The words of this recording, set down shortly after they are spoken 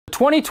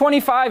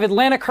2025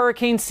 Atlantic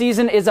hurricane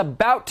season is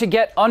about to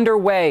get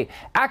underway.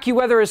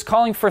 AccuWeather is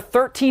calling for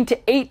 13 to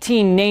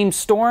 18 named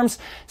storms,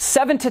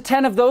 7 to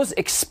 10 of those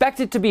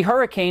expected to be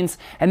hurricanes,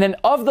 and then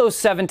of those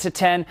 7 to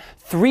 10,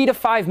 3 to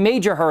 5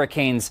 major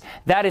hurricanes.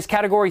 That is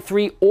Category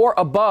 3 or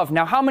above.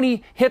 Now, how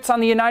many hits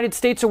on the United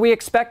States are we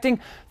expecting?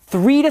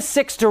 3 to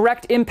 6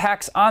 direct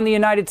impacts on the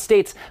United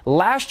States.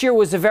 Last year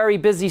was a very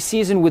busy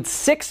season with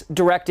 6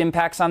 direct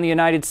impacts on the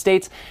United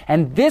States,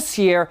 and this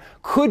year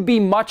could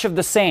be much of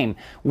the same.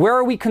 Where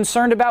are we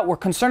concerned about? We're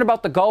concerned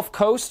about the Gulf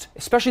Coast,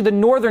 especially the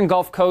northern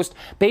Gulf Coast,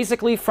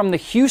 basically from the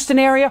Houston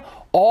area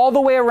all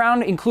the way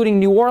around, including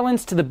New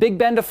Orleans to the Big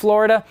Bend of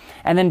Florida,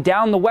 and then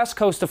down the west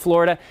coast of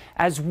Florida,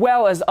 as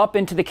well as up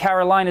into the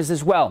Carolinas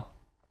as well.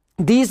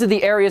 These are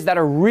the areas that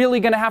are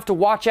really going to have to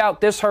watch out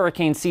this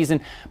hurricane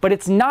season. But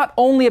it's not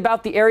only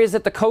about the areas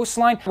at the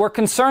coastline. We're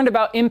concerned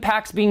about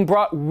impacts being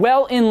brought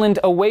well inland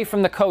away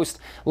from the coast.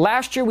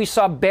 Last year, we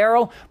saw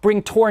Beryl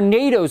bring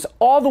tornadoes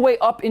all the way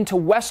up into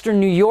western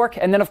New York.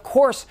 And then, of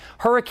course,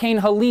 Hurricane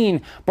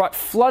Helene brought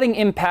flooding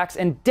impacts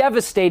and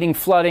devastating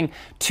flooding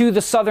to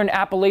the southern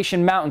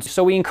Appalachian Mountains.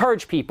 So we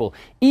encourage people,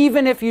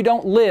 even if you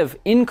don't live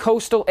in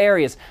coastal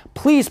areas,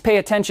 please pay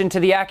attention to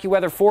the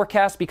AccuWeather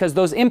forecast because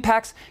those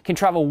impacts can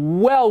travel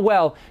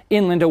well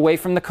inland away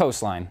from the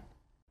coastline.